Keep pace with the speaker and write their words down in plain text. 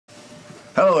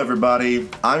Hello, everybody.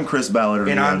 I'm Chris Ballard of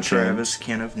And Neon I'm Chain. Travis,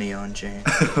 Ken of Neon Chain.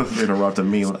 Interrupting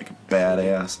me like a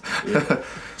badass. Yeah.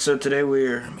 So today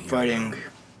we're fighting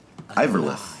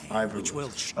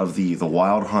Imlerith of the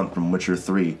Wild Hunt from Witcher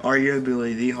 3.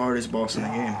 arguably the hardest boss in the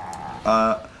game.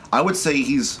 I would say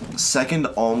he's second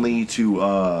only to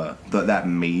that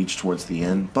mage towards the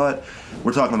end, but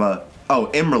we're talking about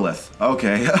Imlerith.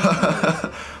 Okay.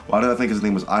 Why did I think his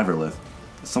name was Iverlith?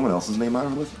 Is someone else's name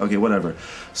Iverlith? Okay, whatever.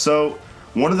 So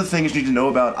one of the things you need to know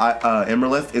about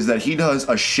Imlerith is that he does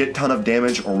a shit ton of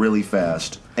damage really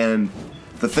fast, and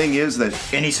the thing is that...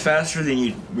 And he's faster than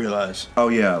you realize. Oh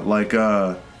yeah, like,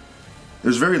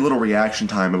 there's very little reaction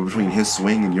time in between his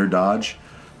swing and your dodge,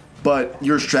 but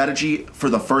your strategy for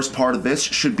the first part of this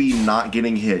should be not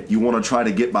getting hit. You want to try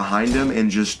to get behind him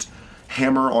and just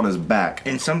hammer on his back.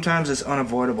 And sometimes it's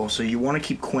unavoidable, so you want to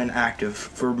keep Quinn active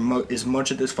for as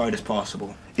much of this fight as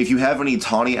possible. If you have any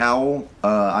Tawny Owl,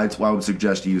 I would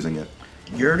suggest using it.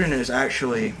 Yrden is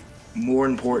actually more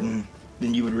important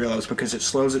than you would realize because it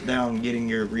slows it down, getting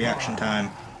your reaction time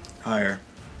higher.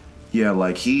 Yeah,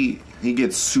 like he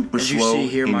gets super slow. As you see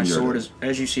here, my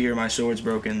Yrden. my sword's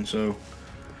broken, so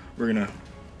we're gonna.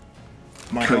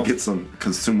 Gonna get some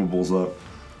consumables up.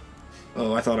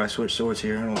 Oh, I thought I switched swords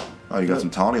here. Oh, you got some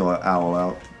Tawny Owl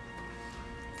out.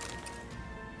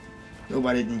 Nope,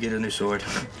 I didn't get a new sword.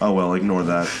 Oh well, ignore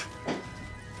that.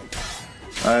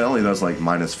 It only does like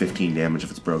minus 15 damage if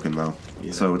it's broken though,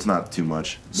 yeah. So it's not too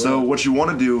much. So what you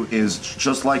want to do is,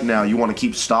 just like now, you want to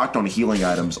keep stocked on healing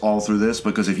items all through this,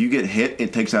 because if you get hit,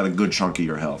 it takes out a good chunk of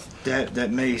your health.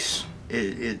 That mace,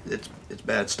 it's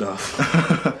bad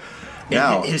stuff.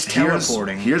 Now, his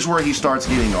teleporting. Here's where he starts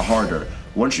getting harder.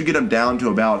 Once you get him down to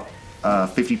about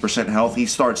 50% health, he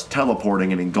starts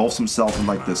teleporting and engulfs himself in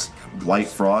like this white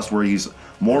frost where he's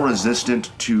more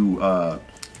resistant to,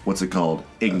 what's it called?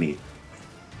 Igni.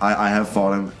 I have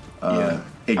fought him.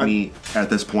 Igni at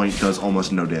this point does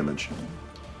almost no damage.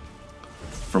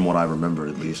 From what I remember,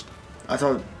 at least. I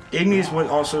thought Igni is what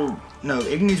also... No,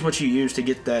 Igni is what you use to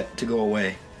get that to go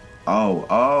away.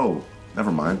 Oh.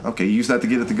 Never mind. Okay, you use that to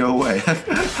get it to go away.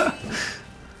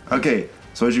 Okay,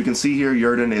 so as you can see here,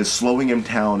 Yrden is slowing him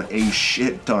down a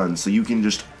shit ton, so you can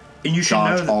just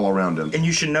dodge all around him. And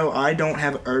you should know I don't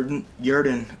have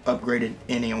Yrden upgraded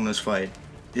any on this fight.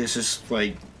 This is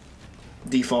like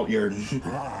default Yrden.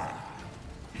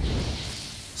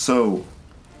 So,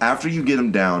 after you get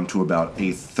him down to about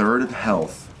a third of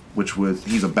health, which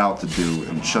he's about to do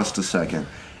in just a second,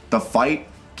 the fight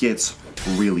gets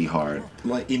really hard.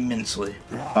 Like, immensely.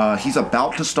 He's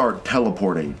about to start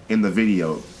teleporting in the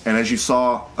video, and as you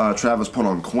saw Travis put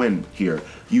on Quinn here,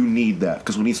 you need that,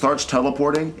 because when he starts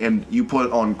teleporting and you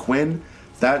put on Quinn,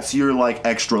 that's your like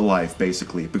extra life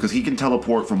basically, because he can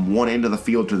teleport from one end of the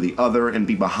field to the other and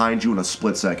be behind you in a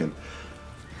split second.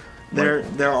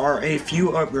 There are a few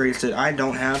upgrades that I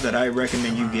don't have that I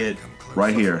recommend you get.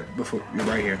 Right here. You're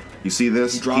right here. You see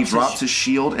this? He drops his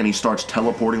shield and he starts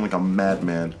teleporting like a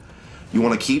madman. You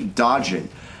want to keep dodging.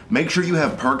 Make sure you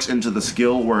have perks into the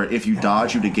skill where if you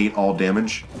dodge, you negate all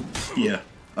damage. Yeah.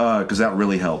 Because that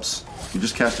really helps. You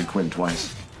just casted Quinn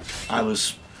twice.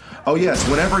 Oh yes,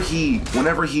 whenever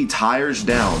he tires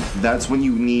down, that's when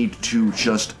you need to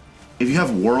just... If you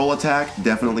have Whirl Attack,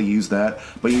 definitely use that.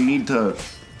 But you need to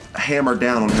hammer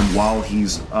down on him while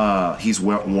he's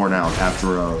worn out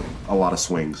after a lot of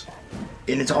swings.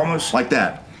 And it's almost... Like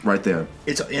that. Right there.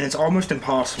 It's almost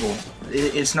impossible.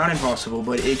 It's not impossible,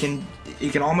 but it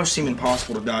can almost seem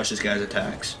impossible to dodge this guy's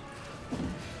attacks.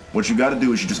 What you got to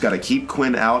do is you just got to keep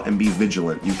Quinn out and be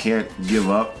vigilant. You can't give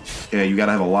up. Yeah, you got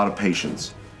to have a lot of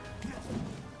patience.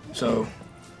 So,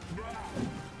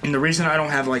 and the reason I don't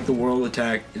have like the Whirl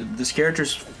Attack, this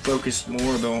character's focused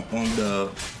more on the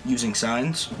using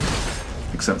signs.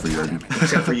 Except for Yrden.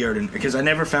 Except for Yrden, because I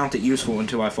never found it useful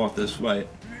until I fought this fight,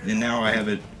 and now I have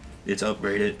it. It's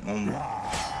upgraded.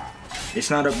 It's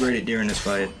not upgraded during this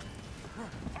fight.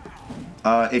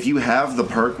 If you have the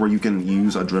perk where you can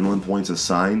use adrenaline points as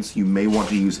signs, you may want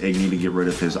to use Igni to get rid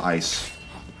of his ice.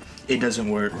 It doesn't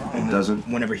work. It doesn't?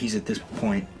 Whenever he's at this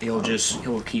point,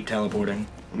 he'll keep teleporting.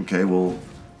 Okay, well,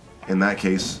 in that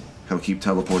case, he'll keep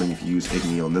teleporting if you use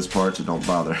Igni on this part, so don't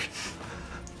bother.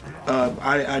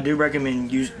 I do recommend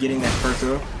getting that perk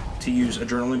though, to use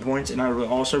adrenaline points, and I would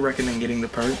also recommend getting the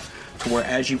perk to where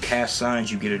as you cast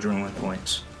signs, you get adrenaline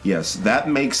points. Yes, that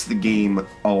makes the game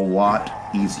a lot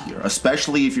easier,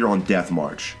 especially if you're on Death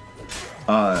March.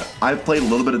 I've played a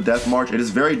little bit of Death March. It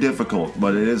is very difficult,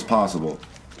 but it is possible.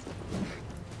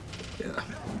 Yeah,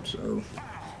 so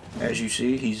as you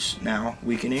see, he's now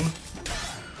weakening.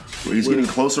 He's getting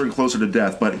closer and closer to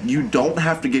death, but you don't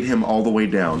have to get him all the way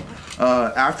down.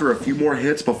 After a few more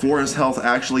hits before his health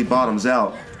actually bottoms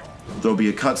out, there'll be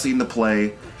a cutscene to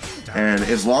play, and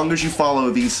as long as you follow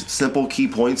these simple key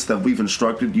points that we've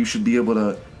instructed, you should be able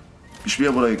to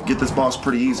get this boss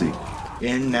pretty easy.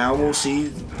 And now we'll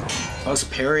see us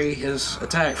parry his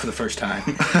attack for the first time.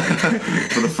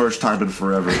 For the first time in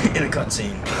forever. In a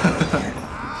cutscene.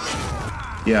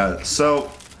 Yeah,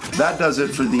 so that does it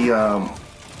for the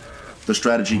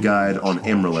strategy guide on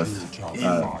Imlerith.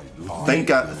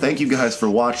 Thank you guys for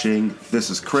watching. This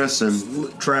is Chris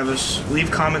and Travis. Leave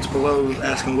comments below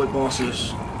asking what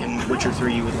bosses in Witcher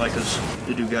 3 you would like us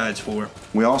to do guides for.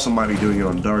 We also might be doing it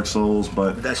on Dark Souls,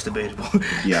 but That's debatable.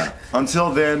 yeah.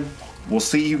 Until then, we'll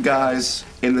see you guys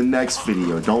in the next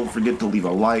video. Don't forget to leave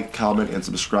a like, comment, and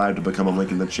subscribe to become a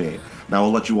link in the chain. Now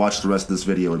I'll let you watch the rest of this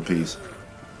video in peace.